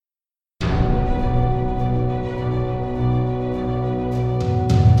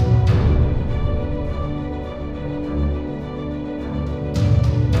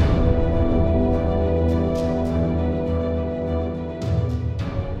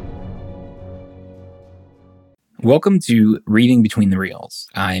Welcome to Reading Between the Reels.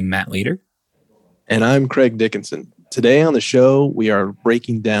 I'm Matt Leader. And I'm Craig Dickinson. Today on the show, we are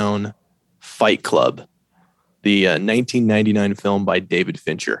breaking down Fight Club, the 1999 film by David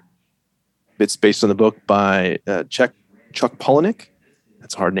Fincher. It's based on the book by Chuck Palahniuk.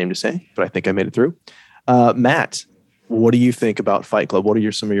 That's a hard name to say, but I think I made it through. Matt, what do you think about Fight Club? What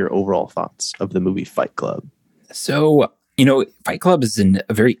are some of your overall thoughts of the movie Fight Club? So, Fight Club is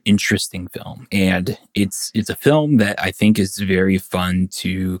a very interesting film, and it's a film that I think is very fun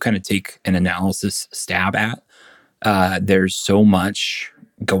to kind of take an analysis stab at. There's so much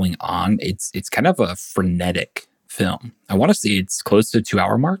going on. It's kind of a frenetic film. I want to say it's close to the 2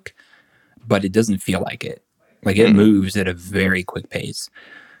 hour mark, but it doesn't feel like it. Like it moves at a very quick pace.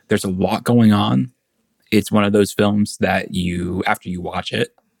 There's a lot going on. It's one of those films that after you watch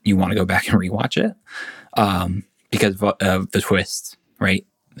it, you want to go back and rewatch it because of the twist, right?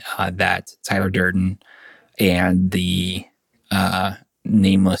 That Tyler Durden and the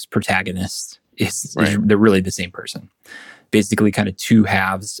nameless protagonist they're really the same person. Basically, kind of two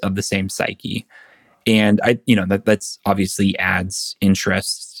halves of the same psyche, and that's obviously adds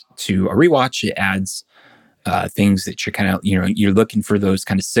interest to a rewatch. It adds things that you're kind of you're looking for those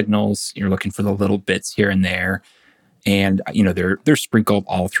kind of signals. You're looking for the little bits here and there, and they're sprinkled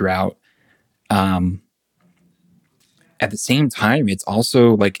all throughout. At the same time, it's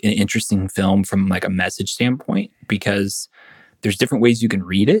also like an interesting film from like a message standpoint because there's different ways you can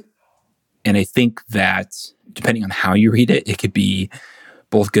read it. And I think that depending on how you read it, it could be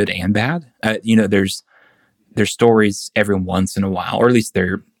both good and bad. There's stories every once in a while, or at least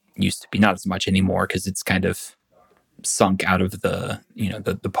there used to be, not as much anymore because it's kind of sunk out of the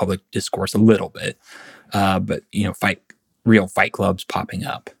public discourse a little bit. But real fight clubs popping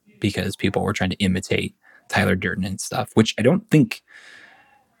up because people were trying to imitate Tyler Durden and stuff, which I don't think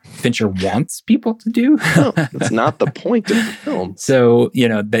Fincher wants people to do. No, that's not the point of the film. So,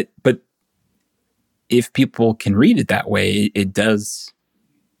 but if people can read it that way, it does,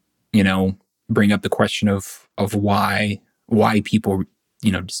 bring up the question of why people,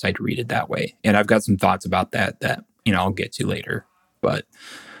 decide to read it that way. And I've got some thoughts about that I'll get to later. But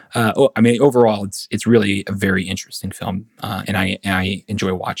overall, it's really a very interesting film, and I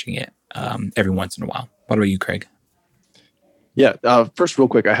enjoy watching it every once in a while. What about you, Craig? Yeah. First, real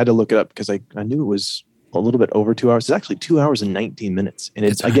quick, I had to look it up because I knew it was a little bit over 2 hours. It's actually 2 hours and 19 minutes. And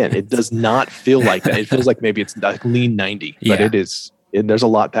it does not feel like that. It feels like maybe it's a lean 90, but it is. There's a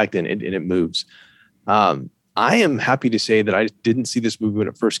lot packed in it, and it moves. I am happy to say that I didn't see this movie when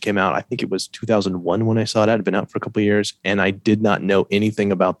it first came out. I think it was 2001 when I saw it. It had been out for a couple of years, and I did not know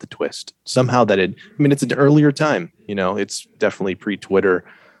anything about the twist. Somehow it's an earlier time. It's definitely pre-Twitter,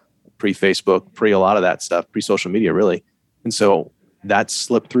 pre-Facebook, pre a lot of that stuff, pre-social media, really. And so that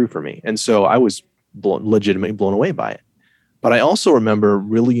slipped through for me. And so I was legitimately blown away by it. But I also remember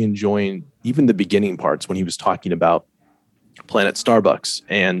really enjoying even the beginning parts when he was talking about Planet Starbucks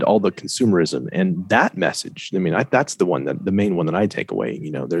and all the consumerism and that message. That's the main one that I take away.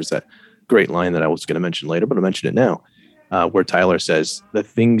 There's that great line that I was going to mention later, but I'll mention it now, where Tyler says, "The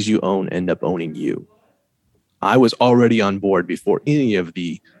things you own end up owning you." I was already on board before any of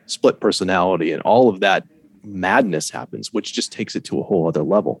the split personality and all of that madness happens, which just takes it to a whole other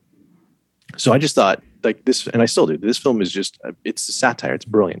level. So I just thought like this, and I still do. This film is it's a satire. It's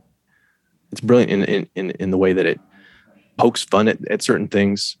brilliant. It's brilliant in the way that it pokes fun at certain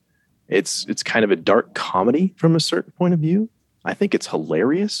things. It's kind of a dark comedy from a certain point of view. I think it's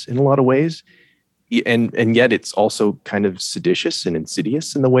hilarious in a lot of ways. And yet it's also kind of seditious and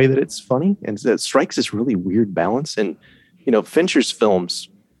insidious in the way that it's funny. And it strikes this really weird balance. And, Fincher's films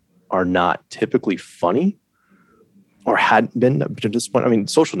are not typically funny or hadn't been up to this point.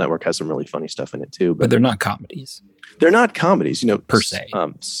 Social Network has some really funny stuff in it too. But they're not comedies. They're not comedies, per se.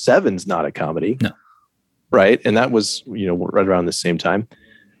 Seven's not a comedy. No. Right. And that was, right around the same time.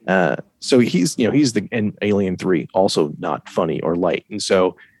 So he's and Alien 3 also not funny or light. And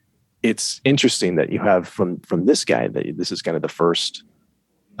so it's interesting that you have from this guy that this is kind of the first,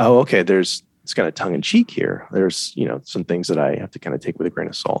 it's kind of tongue in cheek here. There's, some things that I have to kind of take with a grain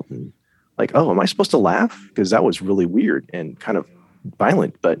of salt and like, am I supposed to laugh? Because that was really weird and kind of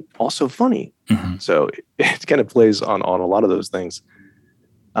violent, but also funny. Mm-hmm. So it kind of plays on a lot of those things.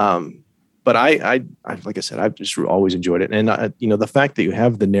 But I like I said, I've just always enjoyed it. And, the fact that you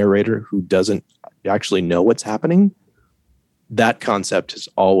have the narrator who doesn't actually know what's happening, that concept has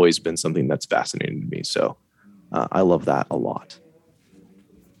always been something that's fascinating to me. So I love that a lot.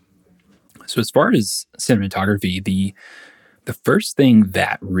 So as far as cinematography, the first thing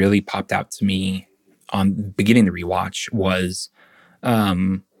that really popped out to me on beginning the rewatch was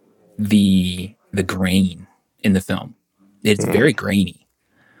the grain in the film. It's very grainy.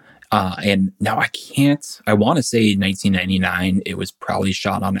 And now I want to say 1999, it was probably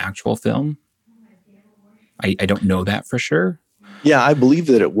shot on actual film. I don't know that for sure. Yeah, I believe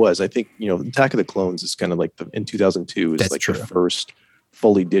that it was. I think, Attack of the Clones is kind of like in 2002 is That's like true. the first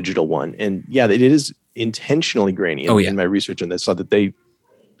fully digital one. And yeah, it is intentionally grainy. In my research on this, saw that they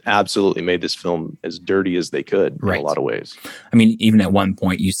absolutely made this film as dirty as they could in a lot of ways. I mean, even at one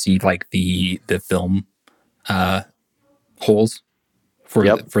point you see like the film holes for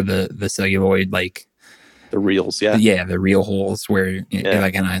the celluloid, like the reels, the reel holes where it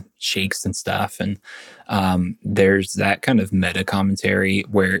like kind of shakes and stuff. And there's that kind of meta commentary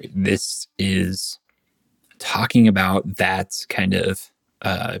where this is talking about that kind of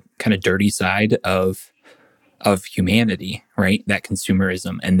dirty side of humanity, right? That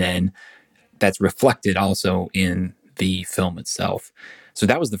consumerism, and then that's reflected also in the film itself. So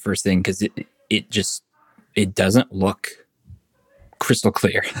that was the first thing, because it doesn't look crystal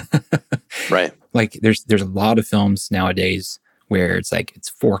clear. Right. Like there's a lot of films nowadays where it's like it's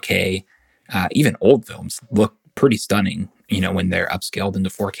 4K. Even old films look pretty stunning, when they're upscaled into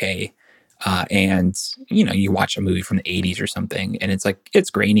 4K. And you watch a movie from the 80s or something, and it's like it's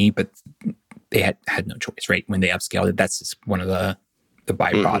grainy, but they had no choice, right? When they upscaled it, that's just one of the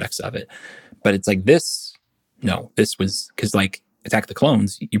byproducts of it. But it's like this was because like Attack of the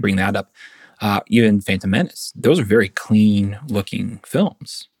Clones, you bring that up. Even Phantom Menace, those are very clean looking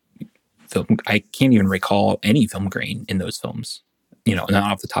films. I can't even recall any film grain in those films, not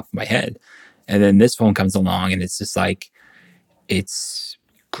off the top of my head. And then this film comes along and it's just like, it's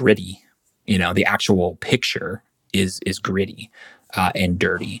gritty. The actual picture is gritty and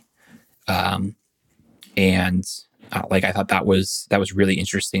dirty. Like I thought that was really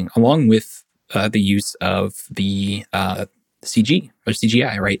interesting, along with the use of the CG or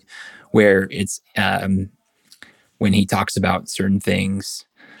CGI, right? Where it's when he talks about certain things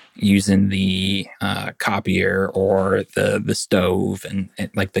using the copier or the stove, and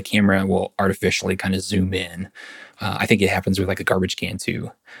like the camera will artificially kind of zoom in. I think it happens with like a garbage can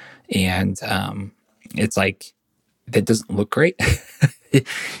too. And it's like, that doesn't look great.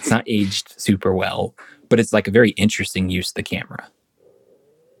 It's not aged super well, but it's like a very interesting use of the camera.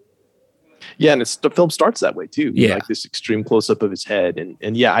 Yeah, and the film starts that way too. Yeah, like this extreme close up of his head,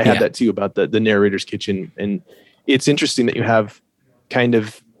 and yeah, I had that too about the narrator's kitchen, and it's interesting that you have kind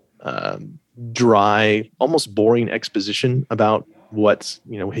of dry, almost boring exposition about what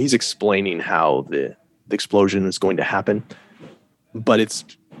he's explaining how the explosion is going to happen, but it's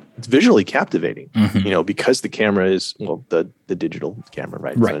visually captivating, because the camera is the digital camera,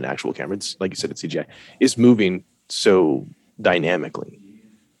 right? It's not an actual camera. It's like you said, it's CGI. Is moving so dynamically.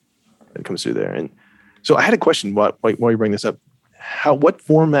 It comes through there. And so I had a question while you bring this up. What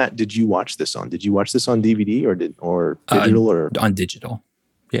format did you watch this on? Did you watch this on DVD or digital or on digital?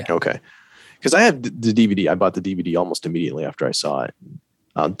 Yeah. Okay. Because I have the DVD. I bought the DVD almost immediately after I saw it.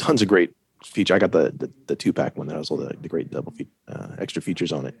 Tons of great features. I got the 2-pack one that has all the great double extra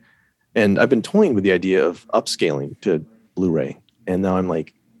features on it. And I've been toying with the idea of upscaling to Blu-ray. And now I'm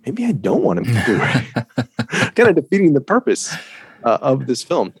like, maybe I don't want to be Blu-ray. Kind of defeating the purpose of this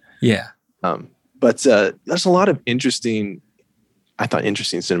film. Yeah. But there's a lot of interesting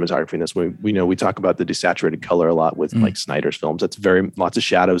cinematography in this. We talk about the desaturated color a lot with like Snyder's films. That's lots of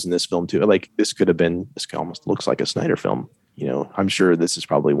shadows in this film too. Like this almost looks like a Snyder film. I'm sure this is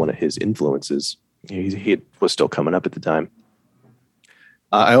probably one of his influences. He was still coming up at the time.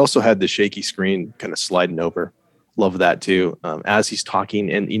 I also had the shaky screen kind of sliding over. Love that too. As he's talking,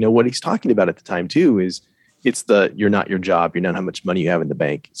 and what he's talking about at the time too is it's you're not your job. You're not how much money you have in the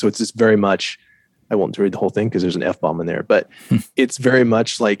bank. So it's just very much, I won't read the whole thing because there's an F-bomb in there, but it's very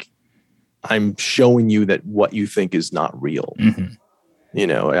much like I'm showing you that what you think is not real.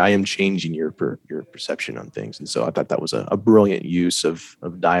 I am changing your perception on things. And so I thought that was a brilliant use of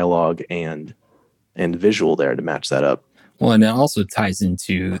dialogue and visual there to match that up. Well, and it also ties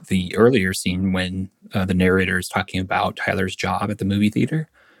into the earlier scene when the narrator is talking about Tyler's job at the movie theater,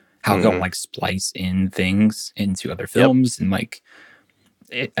 how he'll like splice in things into other films. And like,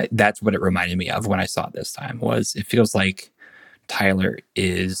 that's what it reminded me of when I saw it this time. Was it feels like Tyler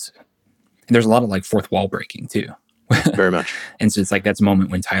is, and there's a lot of like fourth wall breaking too. Very much. And so it's like, that's a moment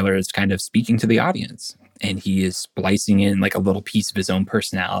when Tyler is kind of speaking to the audience, and he is splicing in like a little piece of his own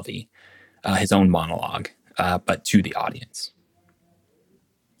personality, his own monologue, but to the audience.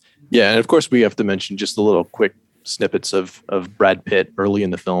 Yeah, and of course we have to mention just the little quick snippets of Brad Pitt early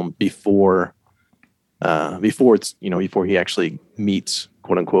in the film before he actually meets,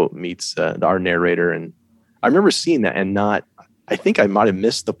 quote unquote, our narrator. And I remember seeing that I think I might have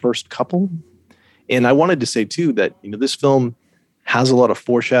missed the first couple. And I wanted to say too that, this film has a lot of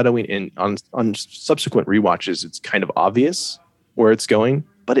foreshadowing, and on subsequent rewatches, it's kind of obvious where it's going,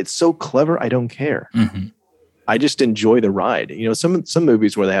 but it's so clever. I don't care. Mm-hmm. I just enjoy the ride. Some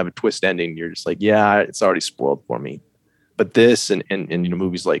movies where they have a twist ending, you're just like, yeah, it's already spoiled for me. But this and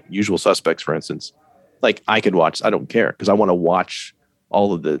movies like Usual Suspects, for instance, like I could watch, I don't care, because I want to watch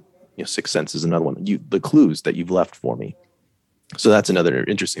all of the, Sixth Sense is another one, the clues that you've left for me. So that's another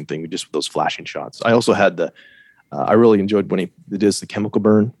interesting thing, just with those flashing shots. I also had I really enjoyed when he does the chemical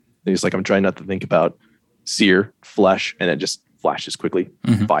burn. And he's like, I'm trying not to think about sear, flesh, and it just flashes quickly,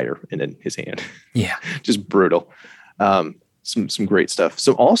 fire, and then his hand. Yeah. Just brutal. Some great stuff.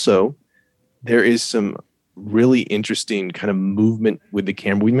 So also, there is some really interesting kind of movement with the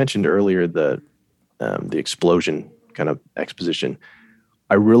camera. We mentioned earlier the explosion kind of exposition.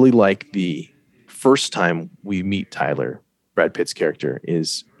 I really like the first time we meet Tyler, Brad Pitt's character,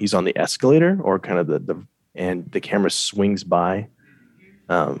 is he's on the escalator, or kind of and the camera swings by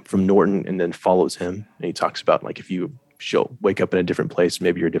from Norton and then follows him. And he talks about, like, if you wake up in a different place,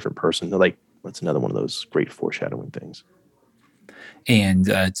 maybe you're a different person. Like, that's another one of those great foreshadowing things. And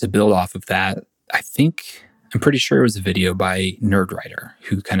to build off of that, I'm pretty sure it was a video by Nerdwriter,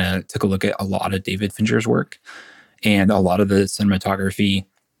 who kind of took a look at a lot of David Fincher's work and a lot of the cinematography.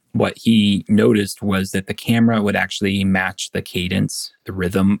 What he noticed was that the camera would actually match the cadence, the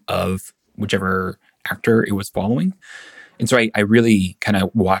rhythm of whichever actor it was following. And so I really kind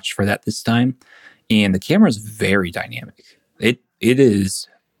of watched for that this time. And the camera is very dynamic. It is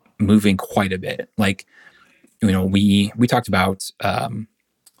moving quite a bit. Like, we talked about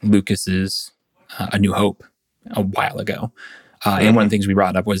Lucas's A New Hope a while ago. And one of the things we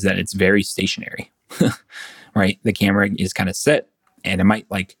brought up was that it's very stationary, right? The camera is kind of set, and it might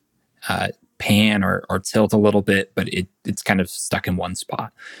pan or tilt a little bit, but it's kind of stuck in one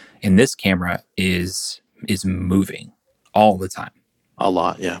spot. And this camera is moving all the time. A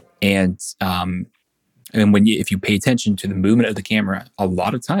lot, yeah. And if you pay attention to the movement of the camera, a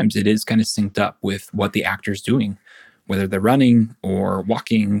lot of times it is kind of synced up with what the actor's doing, whether they're running or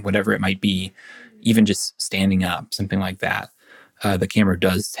walking, whatever it might be, even just standing up, something like that. The camera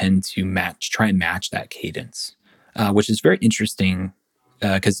does tend to try and match that cadence, which is very interesting,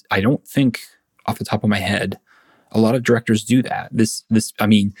 because I don't think, off the top of my head, a lot of directors do that.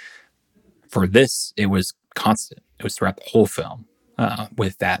 For this, it was constant. It was throughout the whole film,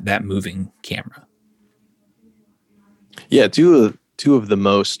 with that moving camera. Yeah, two of the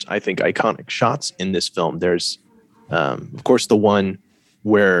most, I think, iconic shots in this film. There's, of course, the one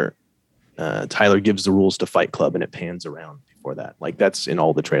where Tyler gives the rules to Fight Club, and it pans around before that. Like, that's in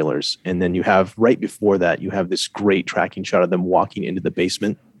all the trailers. And then you have, right before that, you have this great tracking shot of them walking into the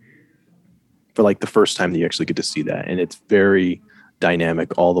basement for, like, the first time that you actually get to see that. And it's very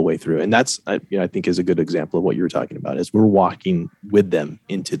dynamic all the way through. And that's, I think, is a good example of what you were talking about, is we're walking with them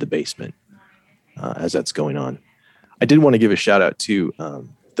into the basement as that's going on. I did want to give a shout out to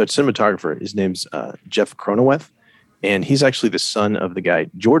the cinematographer. His name's Jeff Cronenweth, and he's actually the son of the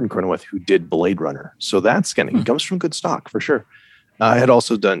guy Jordan Cronenweth who did Blade Runner. So that's he comes from good stock for sure.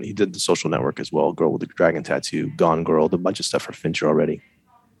 He did The Social Network as well, Girl with the Dragon Tattoo, Gone Girl, a bunch of stuff for Fincher already.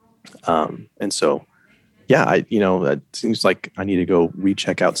 And so, yeah, it seems like I need to go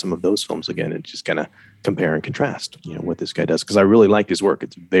recheck out some of those films again and just kind of compare and contrast, what this guy does, because I really like his work.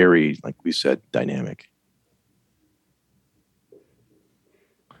 It's very, like we said, dynamic.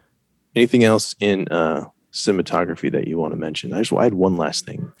 Anything else in cinematography that you want to mention? I had one last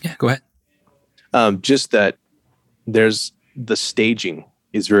thing. Yeah, go ahead. Just that there's the staging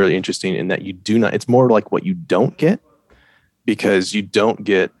is really interesting in that it's more like what you don't get, because you don't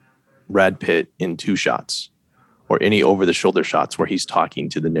get Brad Pitt in two shots or any over the shoulder shots where he's talking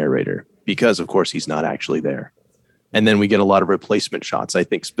to the narrator, because of course he's not actually there. And then we get a lot of replacement shots, I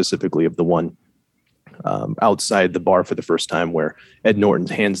think specifically of the one outside the bar for the first time, where Ed Norton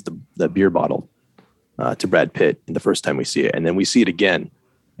hands the beer bottle to Brad Pitt, and the first time we see it, and then we see it again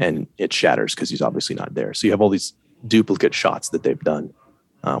and it shatters because he's obviously not there. So you have all these duplicate shots that they've done,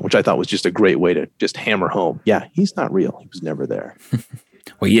 which I thought was just a great way to just hammer home. Yeah, he's not real. He was never there.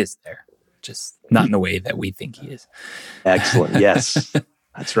 Well, he is there, just not in the way that we think he is. Excellent. Yes,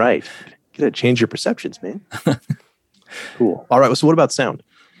 that's right. You gotta change your perceptions, man. Cool. All right. So what about sound?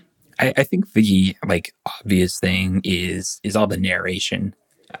 I think the obvious thing is all the narration.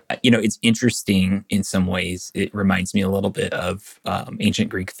 It's interesting in some ways. It reminds me a little bit of ancient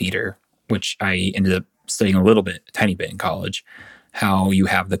Greek theater, which I ended up studying a tiny bit in college. How you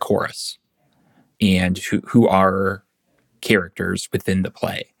have the chorus and who are characters within the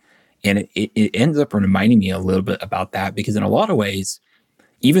play, and it ends up reminding me a little bit about that, because in a lot of ways,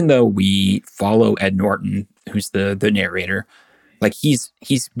 even though we follow Ed Norton, who's the narrator, like he's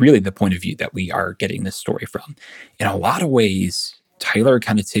really the point of view that we are getting this story from. In a lot of ways, Tyler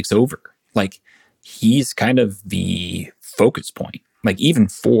kind of takes over. Like he's kind of the focus point. Like even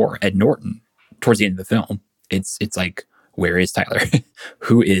for Ed Norton, towards the end of the film, it's like, where is Tyler?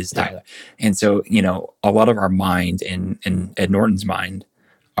 Who is Tyler? And so, a lot of our mind and Ed Norton's mind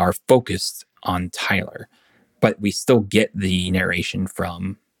are focused on Tyler, but we still get the narration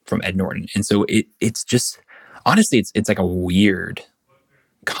from Ed Norton. And so it's just, honestly, it's like a weird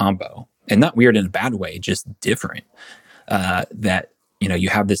combo, and not weird in a bad way, just different. That, you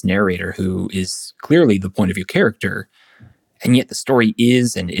have this narrator who is clearly the point of view character, and yet the story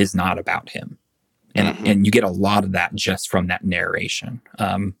is and is not about him. And you get a lot of that just from that narration,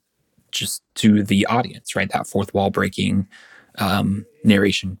 just to the audience, right? That fourth wall breaking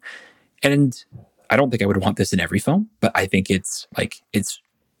narration. And I don't think I would want this in every film, but I think it's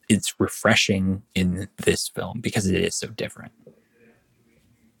refreshing in this film because it is so different.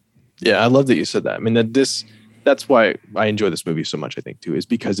 Yeah, I love that you said that. I mean, that's why I enjoy this movie so much, I think, too, is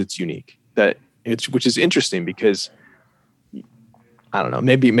because it's unique. Which is interesting because, I don't know,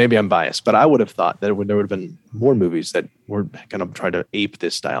 maybe I'm biased, but I would have thought that there would have been more movies that were going to try to ape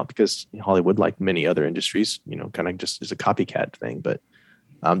this style, because Hollywood, like many other industries, kind of just is a copycat thing. But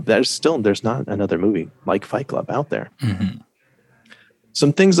there's not another movie like Fight Club out there. Mm-hmm.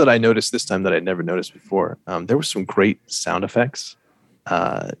 Some things that I noticed this time that I'd never noticed before. There were some great sound effects,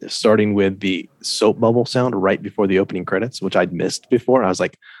 starting with the soap bubble sound right before the opening credits, which I'd missed before. I was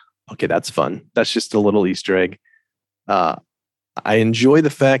like, okay, that's fun. That's just a little Easter egg. I enjoy the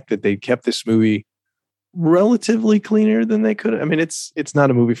fact that they kept this movie relatively cleaner than they could. I mean, it's not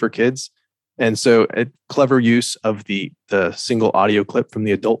a movie for kids. And so a clever use of the single audio clip from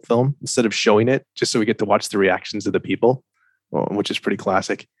the adult film instead of showing it, just so we get to watch the reactions of the people, which is pretty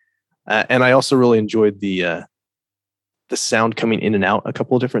classic. And I also really enjoyed the sound coming in and out a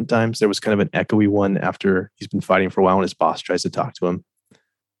couple of different times. There was kind of an echoey one after he's been fighting for a while and his boss tries to talk to him.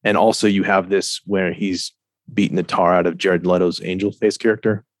 And also you have this where he's beating the tar out of Jared Leto's Angel Face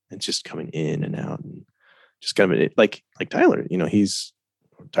character, and just coming in and out, and just kind of like Tyler, he's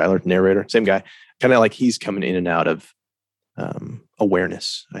Tyler, narrator, same guy, kind of like he's coming in and out of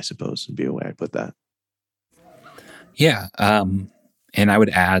awareness, I suppose, would be a way I put that. Yeah. And I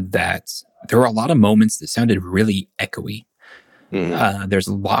would add that there were a lot of moments that sounded really echoey. Mm-hmm. There's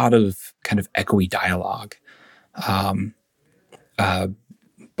a lot of kind of echoey dialogue.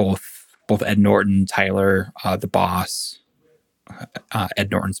 Both Ed Norton, Tyler, the boss,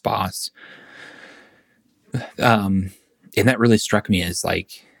 Ed Norton's boss. And that really struck me as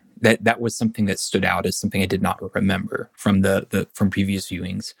like, that was something that stood out as something I did not remember from from previous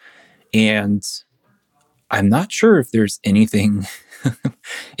viewings. And I'm not sure if there's anything,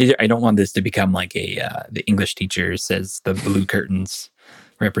 I don't want this to become like the English teacher says the blue curtains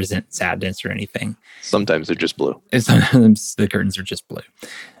represent sadness or anything. Sometimes they're just blue. And sometimes the curtains are just blue.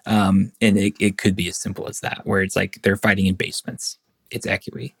 And it could be as simple as that, where it's like they're fighting in basements. It's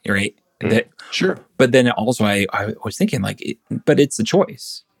echoey, right? Sure. But then also I was thinking like, but it's a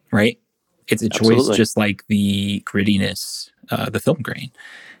choice, right? It's a choice, just like the grittiness, the film grain.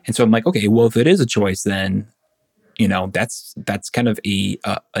 And so I'm like, okay, well, if it is a choice, then, that's kind of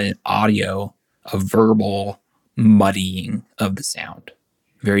an audio, a verbal muddying of the sound.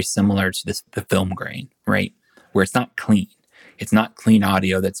 Very similar to the film grain, right? Where it's not clean. It's not clean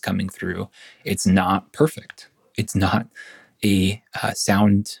audio that's coming through. It's not perfect. It's not a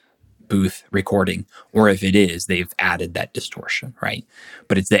sound booth recording. Or if it is, they've added that distortion, right?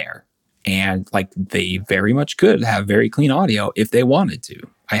 But it's there. And like they very much could have very clean audio if they wanted to.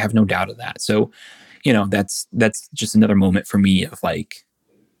 I have no doubt of that. So, that's just another moment for me of like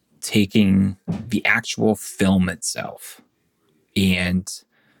taking the actual film itself and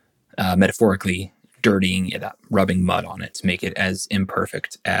metaphorically dirtying it up, rubbing mud on it to make it as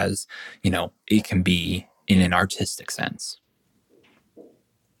imperfect as, it can be in an artistic sense.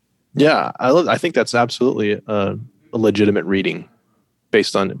 Yeah, I think that's absolutely a legitimate reading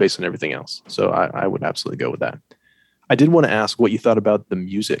based on everything else. So I would absolutely go with that. I did want to ask what you thought about the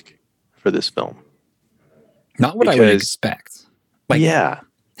music for this film. Not what I would expect. Like, yeah.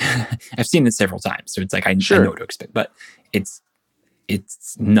 I've seen it several times, so it's like I know what to expect, but it's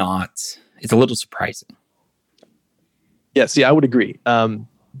not. It's a little surprising. Yeah, see, I would agree. The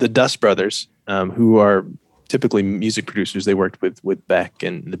Dust Brothers, who are typically music producers, they worked with Beck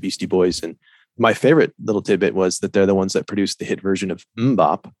and the Beastie Boys. And my favorite little tidbit was that they're the ones that produced the hit version of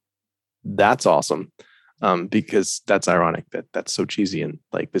MMMBop. That's awesome, because that's ironic that that's so cheesy and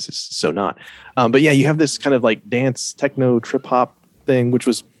like this is so not. But yeah, you have this kind of like dance, techno, trip hop thing, which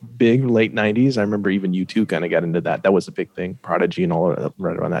was big late 90s. I remember even U2 kind of got into that. That was a big thing. Prodigy and all of that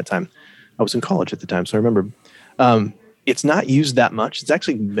right around that time. I was in college at the time, so I remember. It's not used that much. It's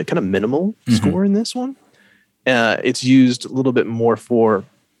actually kind of minimal score in this one. It's used a little bit more for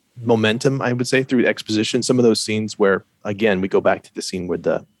momentum, I would say, through exposition. Some of those scenes where, again, we go back to the scene where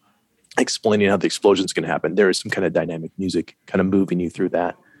the explaining how the explosion is going to happen. There is some kind of dynamic music kind of moving you through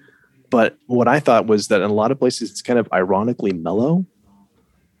that. But what I thought was that in a lot of places, it's kind of ironically mellow.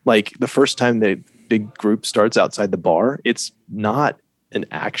 Like the first time the big group starts outside the bar, it's not an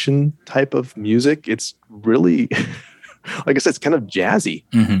action type of music. It's really, like I said, it's kind of jazzy.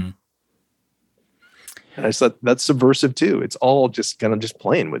 And I just thought that's subversive too. It's all just kind of just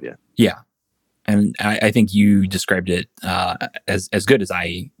playing with you. Yeah. And I think you described it as good as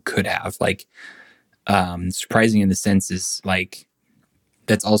I could have. Like, surprising in the sense is like,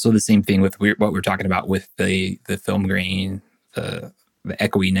 that's also the same thing with what we're talking about with the film grain, the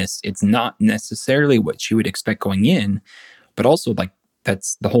echoiness. It's not necessarily what you would expect going in, but also like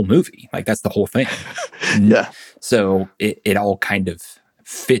that's the whole movie. Like that's the whole thing. Yeah. So it all kind of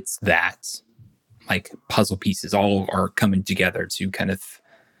fits that, like puzzle pieces all are coming together to kind of,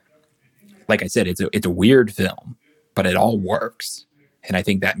 like I said, it's a weird film, but it all works. And I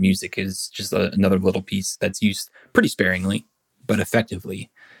think that music is just another little piece that's used pretty sparingly, but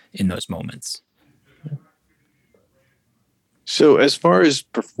effectively in those moments. So as far as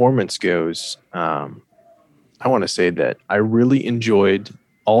performance goes, I want to say that I really enjoyed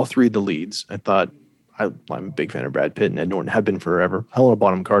all three of the leads. I thought I'm a big fan of Brad Pitt and Ed Norton, have been forever. Helena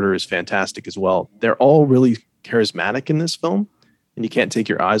Bonham Carter is fantastic as well. They're all really charismatic in this film, and you can't take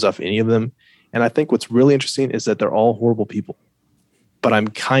your eyes off any of them. And I think what's really interesting is that they're all horrible people, but I'm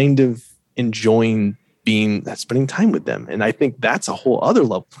kind of enjoying spending time with them. And I think that's a whole other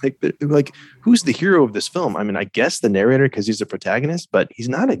level. Like who's the hero of this film? I mean, I guess the narrator, because he's a protagonist, but he's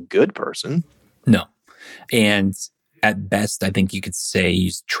not a good person. No. And at best, I think you could say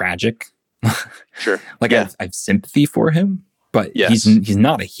he's tragic. Sure. Like yeah. I've sympathy for him, but yes. he's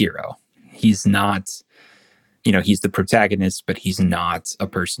not a hero. He's not, he's the protagonist, but he's not a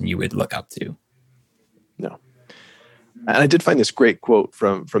person you would look up to. No. And I did find this great quote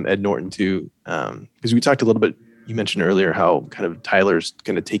from Ed Norton too, because we talked a little bit. You mentioned earlier how kind of Tyler's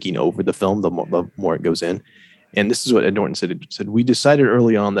kind of taking over the film the more it goes in, and this is what Ed Norton said. It said, "We decided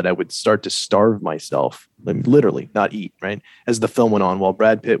early on that I would start to starve myself, literally not eat. Right as the film went on, while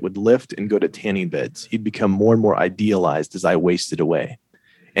Brad Pitt would lift and go to tanning beds, he'd become more and more idealized as I wasted away."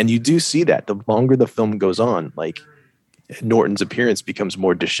 And you do see that the longer the film goes on, like Ed Norton's appearance becomes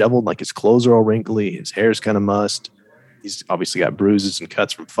more disheveled, like his clothes are all wrinkly, his hair's kind of mussed. He's obviously got bruises and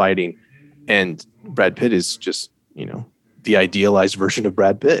cuts from fighting. And Brad Pitt is just, the idealized version of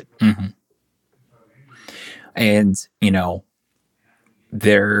Brad Pitt. Mm-hmm. And,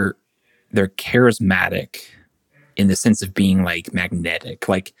 they're charismatic in the sense of being like magnetic.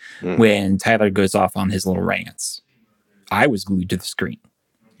 Like when Tyler goes off on his little rants, I was glued to the screen.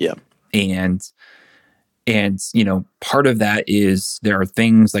 Yeah. And part of that is there are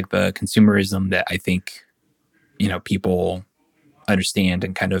things like the consumerism that I think, people understand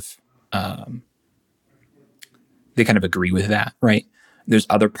and kind of, they kind of agree with that, right? There's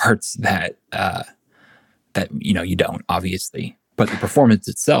other parts that you don't, obviously, but the performance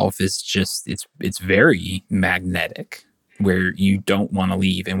itself is just, it's very magnetic where you don't want to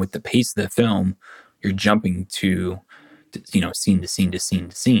leave. And with the pace of the film, you're jumping to scene to scene to scene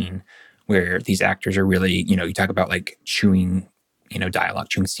to scene where these actors are really, you talk about like chewing, dialogue,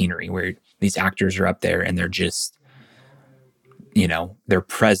 chewing scenery, where these actors are up there and they're just, their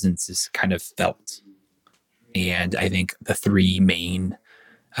presence is kind of felt. And I think the three main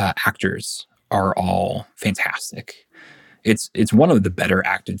actors are all fantastic. It's one of the better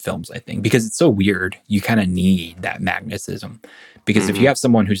acted films, I think, because it's so weird. You kind of need that magnetism, because if you have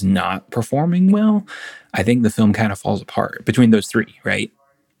someone who's not performing well, I think the film kind of falls apart between those three, right?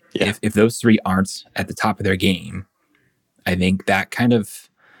 Yeah. If those three aren't at the top of their game, I think that kind of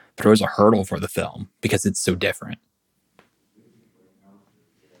throws a hurdle for the film because it's so different.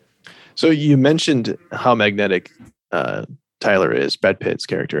 So you mentioned how magnetic Tyler is, Brad Pitt's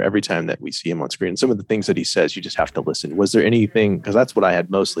character, every time that we see him on screen. Some of the things that he says, you just have to listen. Was there anything, because that's what I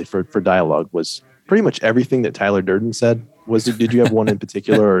had mostly for dialogue, was pretty much everything that Tyler Durden said. Did you have one in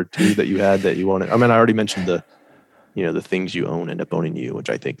particular or two that you had that you wanted? I mean, I already mentioned the things you own end up owning you, which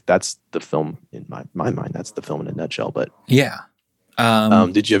I think that's the film in my mind. That's the film in a nutshell. But yeah.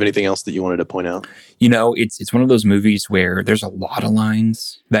 Did you have anything else that you wanted to point out? It's one of those movies where there's a lot of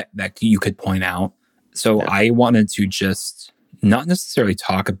lines that you could point out. So yeah. I wanted to just not necessarily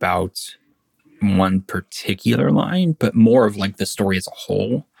talk about one particular line, but more of like the story as a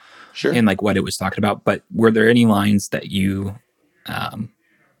whole. Sure. And like what it was talking about. But were there any lines that you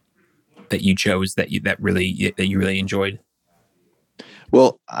chose that you really enjoyed?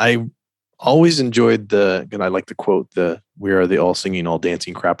 Well, I always enjoyed and I like to quote "We are the all singing, all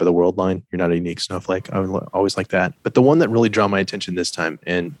dancing crap of the world" line. You're not a unique snowflake. I would always like that. But the one that really drew my attention this time,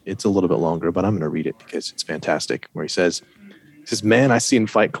 and it's a little bit longer, but I'm going to read it because it's fantastic. Where he says, "Man, I see in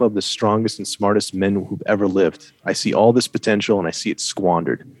Fight Club the strongest and smartest men who've ever lived. I see all this potential and I see it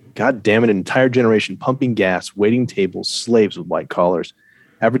squandered. God damn it, an entire generation pumping gas, waiting tables, slaves with white collars.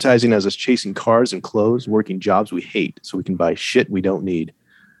 Advertising as us chasing cars and clothes, working jobs we hate so we can buy shit we don't need.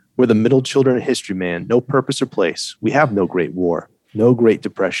 We're the middle children of history, man. No purpose or place. We have no great war, no great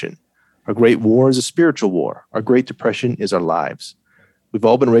depression. Our great war is a spiritual war. Our great depression is our lives. We've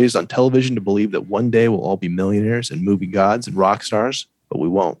all been raised on television to believe that one day we'll all be millionaires and movie gods and rock stars, but we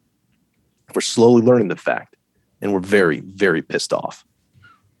won't. We're slowly learning the fact, and we're very, very pissed off."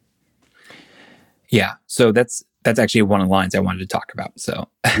 Yeah. So that's actually one of the lines I wanted to talk about. So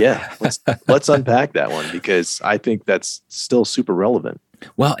yeah, let's unpack that one because I think that's still super relevant.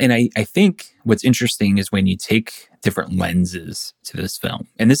 Well, and I think what's interesting is when you take different lenses to this film,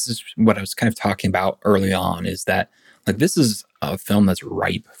 and this is what I was kind of talking about early on, is that like this is a film that's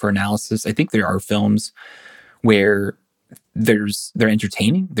ripe for analysis. I think there are films where they're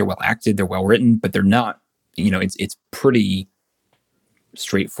entertaining, they're well acted, they're well written, but they're not, it's pretty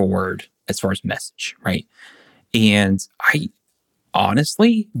straightforward as far as message, right? And I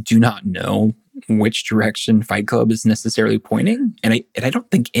honestly do not know which direction Fight Club is necessarily pointing, and I don't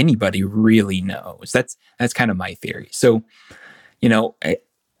think anybody really knows. That's kind of my theory. So,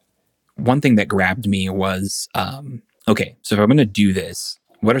 one thing that grabbed me was, okay, so if I'm going to do this,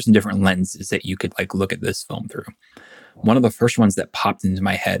 what are some different lenses that you could like look at this film through? One of the first ones that popped into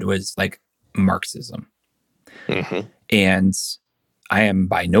my head was like Marxism, and I am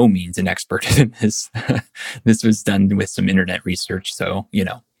by no means an expert in this. This was done with some internet research, so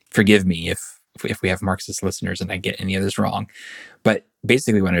forgive me if we have Marxist listeners and I get any of this wrong. But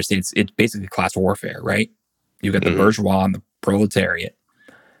basically, what I understand, it's basically class warfare, right? You got the bourgeois and the proletariat,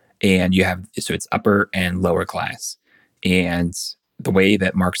 and so it's upper and lower class. And the way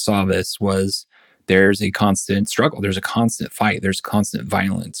that Marx saw this was there's a constant struggle, there's a constant fight, there's constant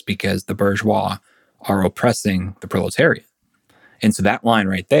violence because the bourgeois are oppressing the proletariat. And so that line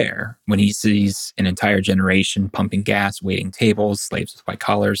right there, when he sees an entire generation pumping gas, waiting tables, slaves with white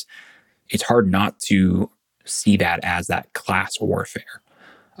collars, it's hard not to see that as that class warfare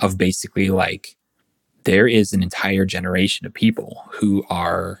of basically like there is an entire generation of people who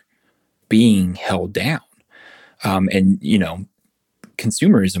are being held down. And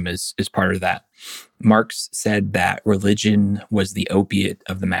consumerism is part of that. Marx said that religion was the opiate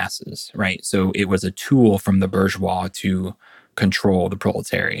of the masses, right? So it was a tool from the bourgeois to control the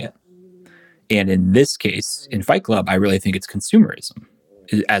proletariat. And in this case, in Fight Club, I really think it's consumerism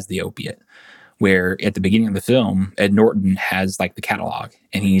as the opiate, where at the beginning of the film, Ed Norton has like the catalog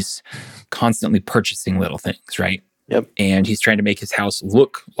and he's constantly purchasing little things, right? Yep. And he's trying to make his house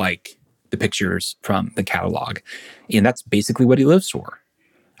look like the pictures from the catalog. And that's basically what he lives for.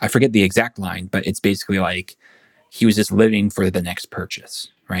 I forget the exact line, but it's basically like he was just living for the next purchase,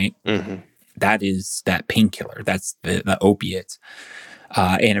 right? That is that painkiller. That's the opiate.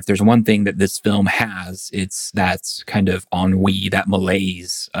 And if there's one thing that this film has, it's that kind of ennui, that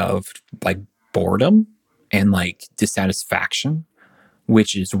malaise of like boredom and like dissatisfaction,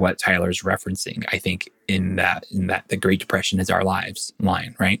 which is what Tyler's referencing, I think, in that the Great Depression is our lives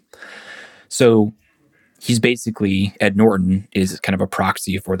line, right? So he's basically, Ed Norton is kind of a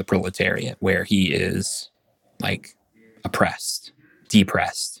proxy for the proletariat, where he is like oppressed,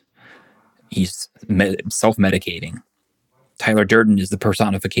 depressed. He's self-medicating. Tyler Durden is the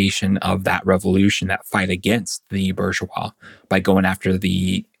personification of that revolution, that fight against the bourgeois by going after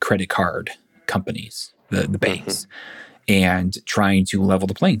the credit card companies, the banks, and trying to level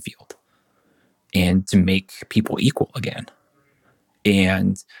the playing field and to make people equal again.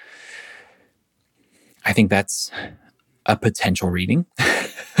 And I think that's a potential reading.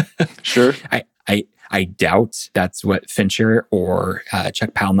 Sure. I doubt that's what Fincher or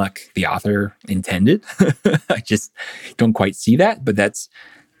Chuck Palahniuk, the author, intended. I just don't quite see that. But that's,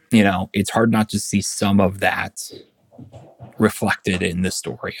 it's hard not to see some of that reflected in the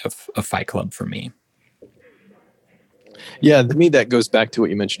story of Fight Club for me. Yeah, to me, that goes back to what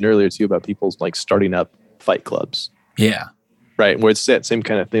you mentioned earlier, too, about people like starting up fight clubs. Yeah. Right. Where it's that same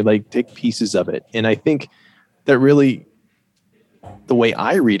kind of thing, like take pieces of it. And I think that really, the way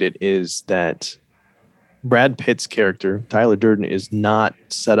I read it is that Brad Pitt's character, Tyler Durden, is not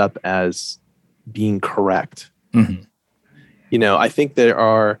set up as being correct. Mm-hmm. You know, I think there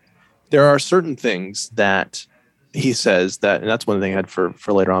are certain things that he says that, and that's one thing I had for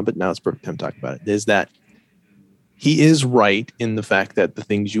later on, but now it's perfect time to talk about it, is that he is right in the fact that the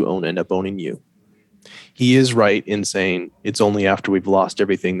things you own end up owning you. He is right in saying it's only after we've lost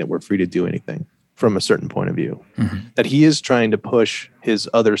everything that we're free to do anything from a certain point of view. Mm-hmm. That he is trying to push his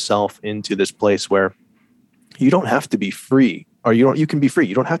other self into this place where you don't have to be free, or you can be free.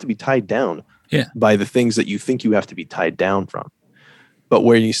 You don't have to be tied down by the things that you think you have to be tied down from. But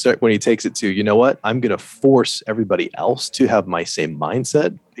when he takes it to, you know what, I'm going to force everybody else to have my same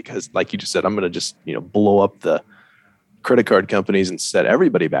mindset, because like you just said, I'm going to just, blow up the credit card companies and set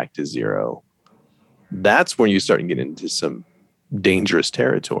everybody back to zero. That's when you start getting into some dangerous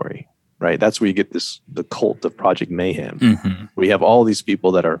territory, right? That's where you get the cult of Project Mayhem. Mm-hmm. We have all these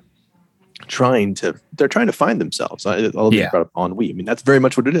people that are trying to find themselves. All these brought up ennui. I mean, that's very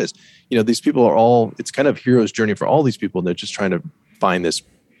much what it is. These people are all, it's kind of hero's journey for all these people. They're just trying to find this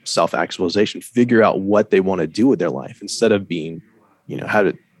self-actualization, figure out what they want to do with their life instead of being, how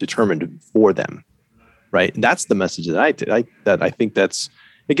to determined for them. Right. And that's the message that I think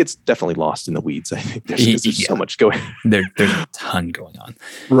it gets definitely lost in the weeds. I think there's so much going on. There's a ton going on.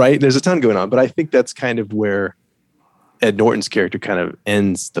 Right. There's a ton going on. But I think that's kind of where Ed Norton's character kind of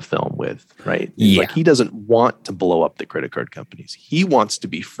ends the film with, right? Yeah. Like, he doesn't want to blow up the credit card companies. He wants to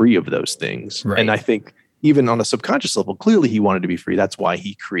be free of those things. Right. And I think even on a subconscious level, clearly he wanted to be free. That's why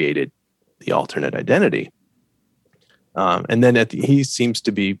he created the alternate identity. And then he seems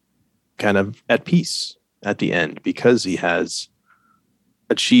to be kind of at peace at the end because he has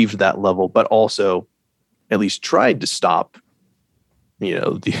achieved that level, but also at least tried to stop, he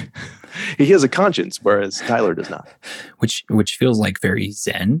has a conscience, whereas Tyler does not. Which feels like very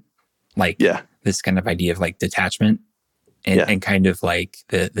Zen, like this kind of idea of like detachment and kind of like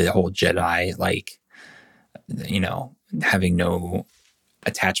the whole Jedi, like, having no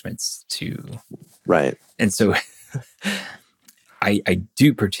attachments to. Right. And so I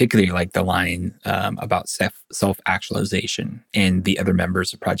do particularly like the line about self-actualization and the other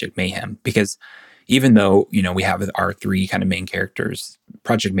members of Project Mayhem, because even though, we have our three kind of main characters,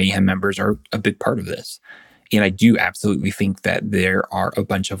 Project Mayhem members are a big part of this. And I do absolutely think that there are a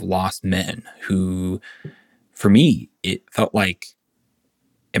bunch of lost men who, for me, it felt like,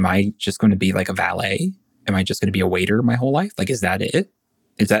 am I just going to be like a valet? Am I just going to be a waiter my whole life? Like, is that it?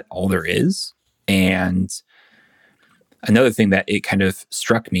 Is that all there is? And another thing that it kind of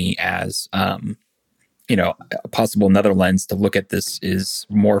struck me as, a possible another lens to look at this is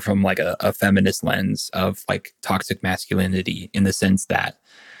more from like a feminist lens of like toxic masculinity, in the sense that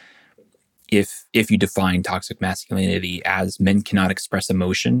if you define toxic masculinity as men cannot express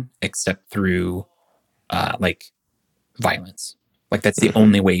emotion except through like violence, like that's the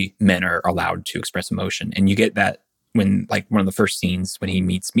only way men are allowed to express emotion. And you get that when, like, one of the first scenes when he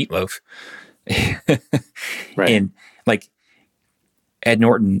meets Meatloaf. Right. And like Ed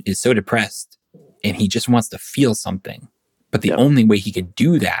Norton is so depressed and he just wants to feel something, but the only way he could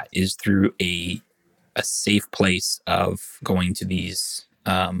do that is through a safe place of going to these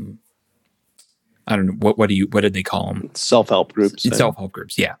I don't know what did they call them? Self-help groups. Self-help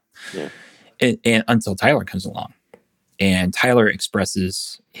groups, yeah. And until Tyler comes along, and Tyler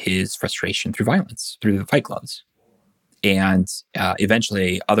expresses his frustration through violence, through the fight clubs. And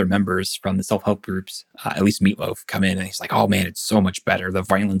eventually other members from the self-help groups, at least Meatloaf, come in and he's like, oh man, it's so much better. The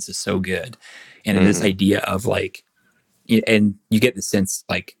violence is so good. And in this idea of like, and you get the sense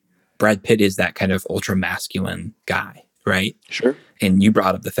like Brad Pitt is that kind of ultra masculine guy, right? Sure. And you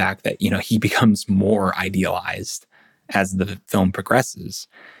brought up the fact that, he becomes more idealized as the film progresses.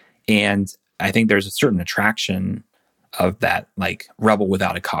 And I think there's a certain attraction of that like rebel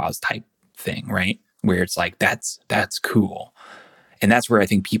without a cause type thing, right? Where it's like, that's cool. And that's where I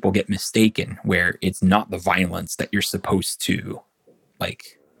think people get mistaken, where it's not the violence that you're supposed to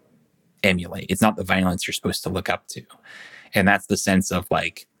like emulate. It's not the violence you're supposed to look up to. And that's the sense of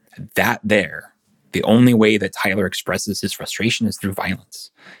like that there. The only way that Tyler expresses his frustration is through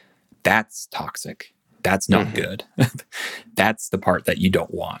violence. That's toxic. That's not good. That's the part that you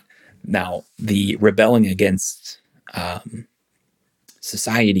don't want. Now, the rebelling against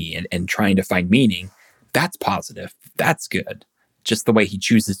society and trying to find meaning, that's positive. That's good. Just the way he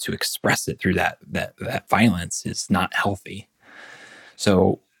chooses to express it through that violence is not healthy.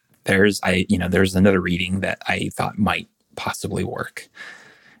 So there's another reading that I thought might possibly work.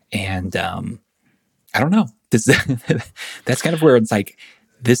 And I don't know. That's kind of where it's like,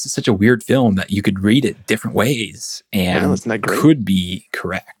 this is such a weird film that you could read it different ways and could be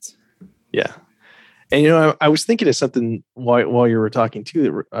correct. Yeah. And, I was thinking of something while you were talking too,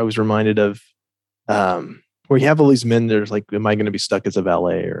 that I was reminded of where you have all these men. There's like, am I going to be stuck as a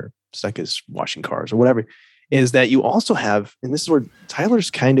valet or stuck as washing cars or whatever? Is that you also have, and this is where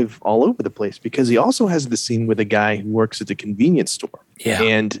Tyler's kind of all over the place, because he also has the scene with a guy who works at the convenience store. Yeah.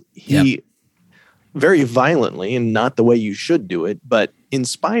 And he very violently, and not the way you should do it, but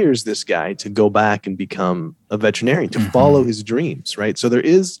inspires this guy to go back and become a veterinarian, to follow his dreams, right? So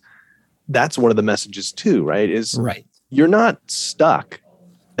that's one of the messages too, right? You're not stuck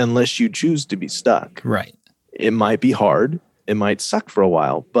unless you choose to be stuck. Right. It might be hard. It might suck for a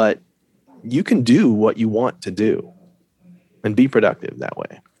while, but you can do what you want to do and be productive that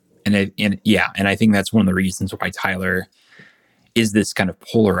way. And I think that's one of the reasons why Tyler is this kind of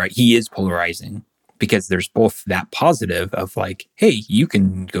he is polarizing, because there's both that positive of like, hey, you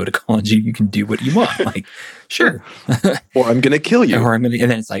can go to college, you can do what you want. Like, sure. Or I'm going to kill you. And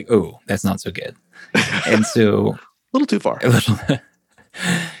then it's like, oh, that's not so good. And so a little too far.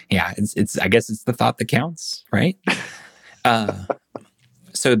 Yeah. I guess it's the thought that counts. Right.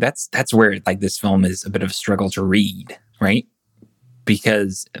 So that's where like this film is a bit of a struggle to read, right?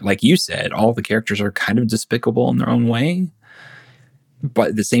 Because like you said, all the characters are kind of despicable in their own way. But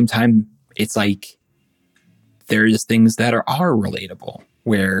at the same time, it's like there's things that are relatable,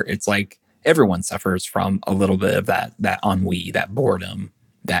 where it's like everyone suffers from a little bit of that ennui, that boredom,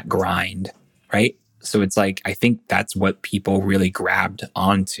 that grind, right? So it's like, I think that's what people really grabbed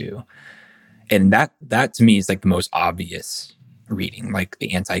onto. And that to me is like the most obvious reading, like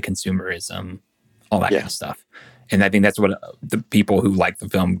the anti-consumerism, all that kind of stuff. And I think that's what the people who like the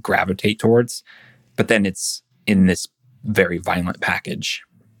film gravitate towards. But then it's in this very violent package.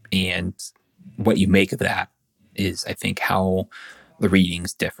 And what you make of that is, I think, how the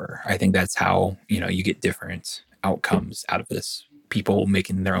readings differ. I think that's how, you get different outcomes out of this. People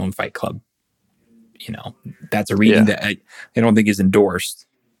making their own Fight Club. That's a reading that I don't think is endorsed,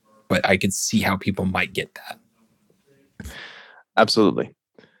 but I could see how people might get that. Absolutely.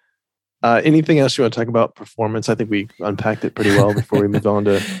 Anything else you want to talk about performance? I think we unpacked it pretty well before we move on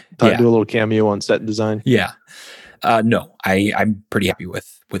to do a little cameo on set design. Yeah. No, I'm pretty happy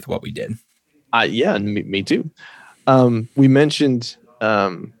with what we did. Yeah, and me too. We mentioned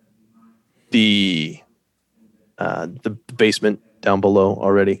the basement down below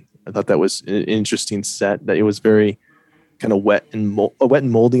already. I thought that was an interesting set. That it was very kind of wet and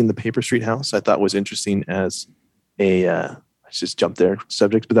moldy in the Paper Street house. I thought was interesting as a. I just jumped there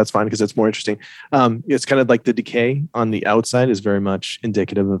subject, but that's fine because it's more interesting. It's kind of like the decay on the outside is very much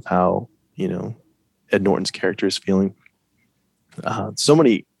indicative of how Ed Norton's character is feeling. So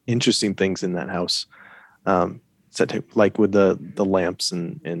many interesting things in that house. Like with the lamps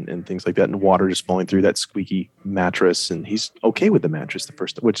and things like that, and water just falling through that squeaky mattress, and he's okay with the mattress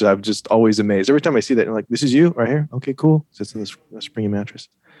which I'm just always amazed. Every time I see that, I'm like, this is you right here? Okay, cool. It's in this springy mattress.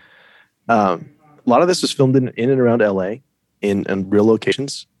 A lot of this was filmed in and around LA in real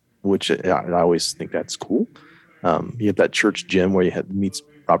locations, which I always think that's cool. You have that church gym where you meets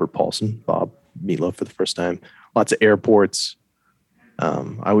Robert Paulson, Bob Meatloaf for the first time. Lots of airports.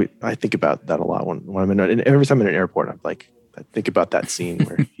 I think about that a lot when I'm and every time I'm in an airport, I think about that scene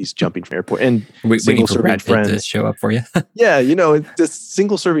where he's jumping from airport and waiting for Brad Pitt to show up for you. Yeah, it's just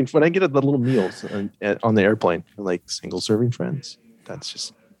single serving. When I get the little meals on the airplane, I'm like, single serving friends. That's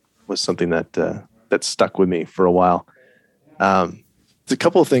just was something that stuck with me for a while. There's a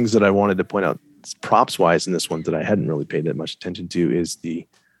couple of things that I wanted to point out props wise in this one that I hadn't really paid that much attention to is the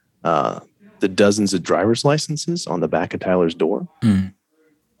dozens of driver's licenses on the back of Tyler's door.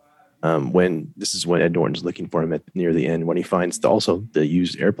 When Ed Norton's looking for him near the end, when he finds also the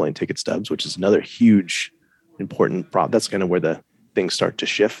used airplane ticket stubs, which is another huge important prop. That's kind of where the things start to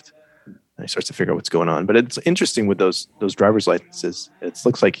shift. And he starts to figure out what's going on. But it's interesting with those driver's licenses. It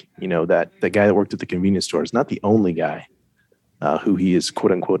looks like, that the guy that worked at the convenience store is not the only guy who he is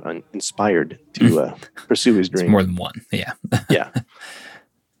quote unquote inspired to pursue his dream. It's more than one. Yeah. Yeah.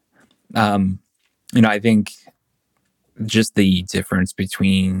 I think just the difference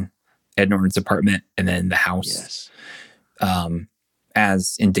between Ed Norton's apartment and then the house,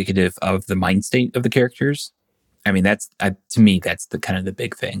 as indicative of the mind state of the characters. I mean, that's to me, that's the kind of the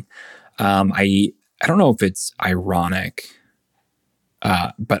big thing. I don't know if it's ironic,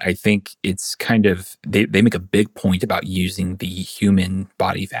 but I think it's kind of they make a big point about using the human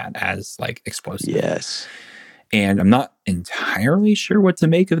body fat as like explosive. Yes, and I'm not entirely sure what to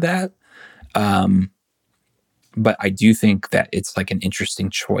make of that. But I do think that it's like an interesting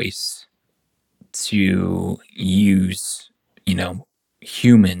choice to use,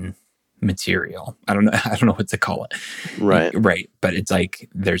 human material. I don't know what to call it. Right. Right. But it's like,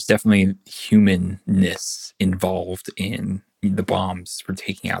 there's definitely humanness involved in the bombs for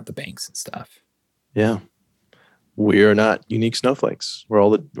taking out the banks and stuff. Yeah. We're not unique snowflakes. We're all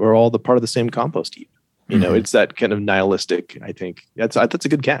the part of the same compost heap. It's that kind of nihilistic. I think that's a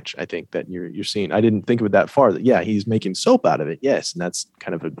good catch. I think that you're seeing. I didn't think of it that far. That yeah, he's making soap out of it. Yes, and that's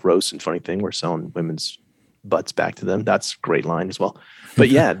kind of a gross and funny thing. We're selling women's butts back to them. That's a great line as well. But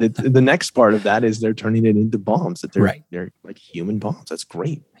yeah, the next part of that is they're turning it into bombs. That they're like human bombs. That's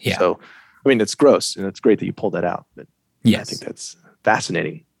great. Yeah. So I mean, it's gross, and it's great that you pulled that out. But yes, I think that's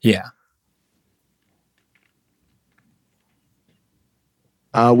fascinating. Yeah.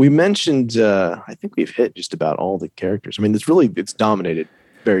 We mentioned, I think we've hit just about all the characters. I mean, it's dominated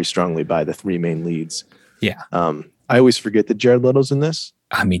very strongly by the three main leads. Yeah. I always forget that Jared Leto's in this.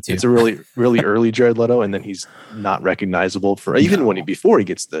 Me too. It's a really, really early Jared Leto, and then he's not recognizable before he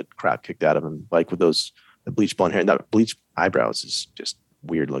gets the crap kicked out of him, like with the bleach blonde hair and that bleach eyebrows is just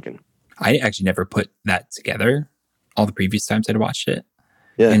weird looking. I actually never put that together all the previous times I'd watched it.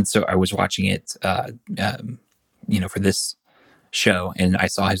 Yeah. And so I was watching it, for this show, and I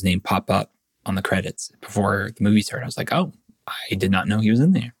saw his name pop up on the credits before the movie started. I was like, oh, I did not know he was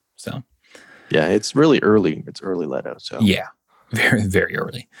in there. So yeah, it's really early. It's early Leto. So yeah, very, very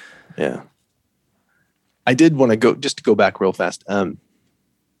early. Yeah. I did want to go back real fast.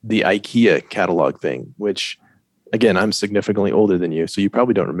 The IKEA catalog thing, which again, I'm significantly older than you, so you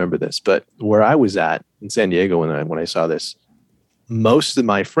probably don't remember this, but where I was at in San Diego when I saw this, most of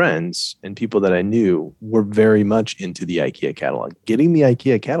my friends and people that I knew were very much into the IKEA catalog. Getting the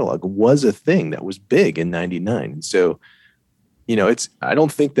IKEA catalog was a thing that was big in '99. So, I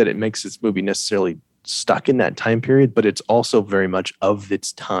don't think that it makes this movie necessarily stuck in that time period, but it's also very much of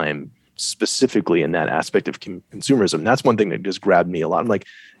its time, specifically in that aspect of consumerism. That's one thing that just grabbed me a lot. I'm like,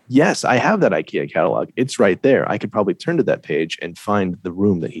 yes, I have that IKEA catalog. It's right there. I could probably turn to that page and find the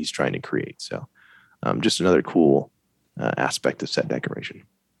room that he's trying to create. So just another cool aspect of set decoration.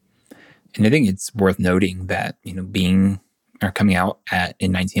 And I think it's worth noting that, coming out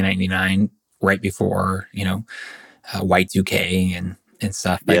in 1999, right before, Y2K and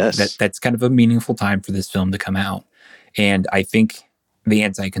stuff. Yes. That's kind of a meaningful time for this film to come out. And I think the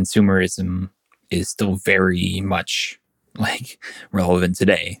anti-consumerism is still very much relevant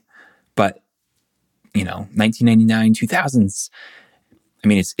today. But, 1999, 2000s, I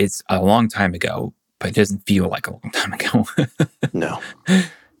mean, it's a long time ago, but it doesn't feel like a long time ago. No.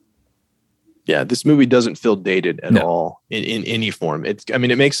 Yeah, this movie doesn't feel dated at all in any form. It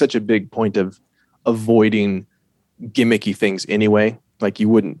makes such a big point of avoiding gimmicky things anyway. Like you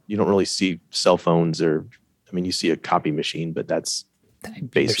don't really see cell phones you see a copy machine, but that's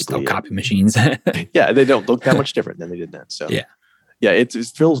basically still copy machines. Yeah, they don't look that much different than they did then. So yeah, it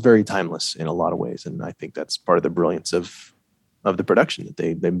feels very timeless in a lot of ways, and I think that's part of the brilliance of the production that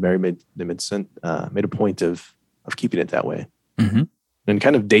they made a point of keeping it that way. Mm-hmm. And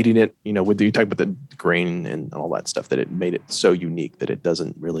kind of dating it, with you talk about the grain and all that stuff, that it made it so unique that it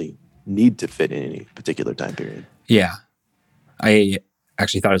doesn't really need to fit in any particular time period. Yeah. I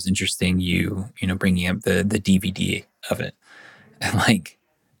actually thought it was interesting you bringing up the DVD of it. And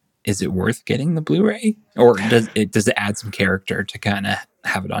is it worth getting the Blu-ray, or does it add some character to kind of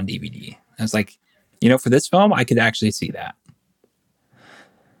have it on DVD? I was like, for this film, I could actually see that.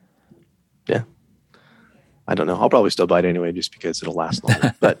 Yeah. I don't know. I'll probably still buy it anyway, just because it'll last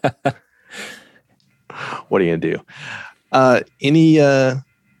longer. But what are you going to do?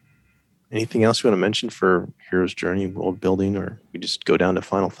 Anything else you want to mention for Hero's Journey world building, or we just go down to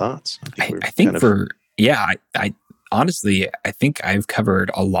final thoughts? I honestly, I think I've covered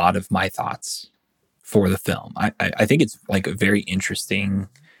a lot of my thoughts for the film. I think it's a very interesting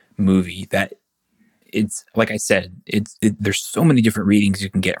movie that it's, like I said, there's so many different readings you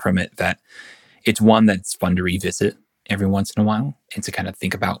can get from it, that it's one that's fun to revisit every once in a while and to kind of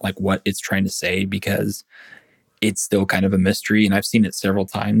think about what it's trying to say, because it's still kind of a mystery, and I've seen it several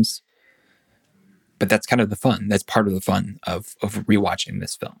times. But that's kind of the fun. That's part of the fun of rewatching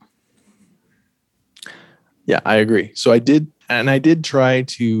this film. Yeah, I agree. So I did try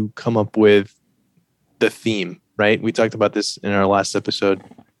to come up with the theme, right? We talked about this in our last episode,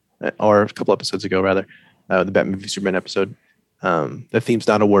 or a couple episodes ago, rather, the Batman v Superman episode. The theme's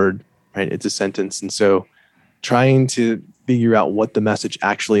not a word, right? It's a sentence. And so trying to figure out what the message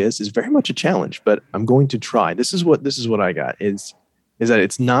actually is very much a challenge, but I'm going to try. This is what I got is that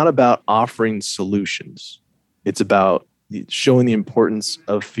it's not about offering solutions. It's about showing the importance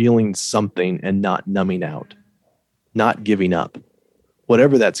of feeling something and not numbing out, not giving up.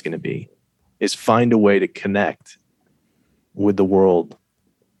 Whatever that's going to be, is find a way to connect with the world.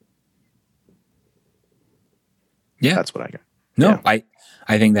 Yeah. That's what I got. No, yeah.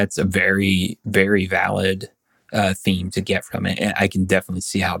 I think that's a very, very valid theme to get from it. And I can definitely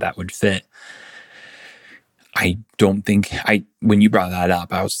see how that would fit. I don't think when you brought that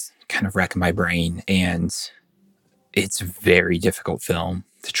up, I was kind of racking my brain, and it's a very difficult film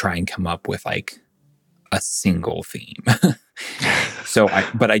to try and come up with like a single theme.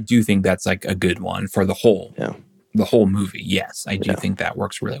 But I do think that's like a good one for the whole movie. Yes, I do think that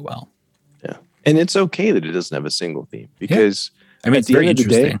works really well. Yeah. And it's okay that it doesn't have a single theme, because I mean, it's very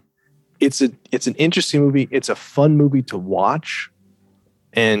interesting. It's an interesting movie. It's a fun movie to watch.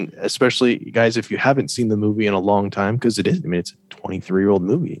 And especially, guys, if you haven't seen the movie in a long time, because it is, I mean, it's a 23-year-old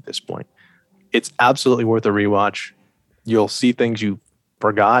movie at this point. It's absolutely worth a rewatch. You'll see things you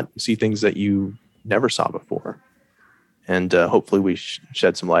forgot, see things that you never saw before. And hopefully we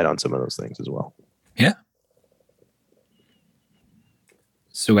shed some light on some of those things as well. Yeah.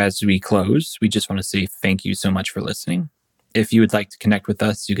 So as we close, we just want to say thank you so much for listening. If you would like to connect with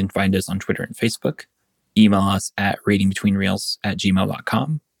us, you can find us on Twitter and Facebook. Email us at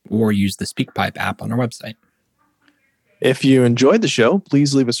ratingbetweenreels@gmail.com or use the SpeakPipe app on our website. If you enjoyed the show,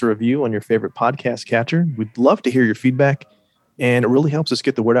 please leave us a review on your favorite podcast catcher. We'd love to hear your feedback, and it really helps us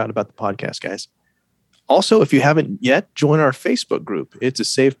get the word out about the podcast, guys. Also, if you haven't yet, join our Facebook group. It's a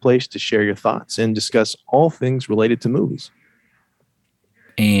safe place to share your thoughts and discuss all things related to movies.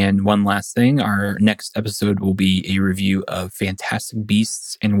 And one last thing, our next episode will be a review of Fantastic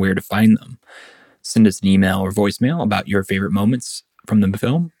Beasts and Where to Find Them. Send us an email or voicemail about your favorite moments from the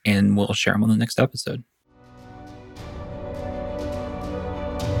film, and we'll share them on the next episode.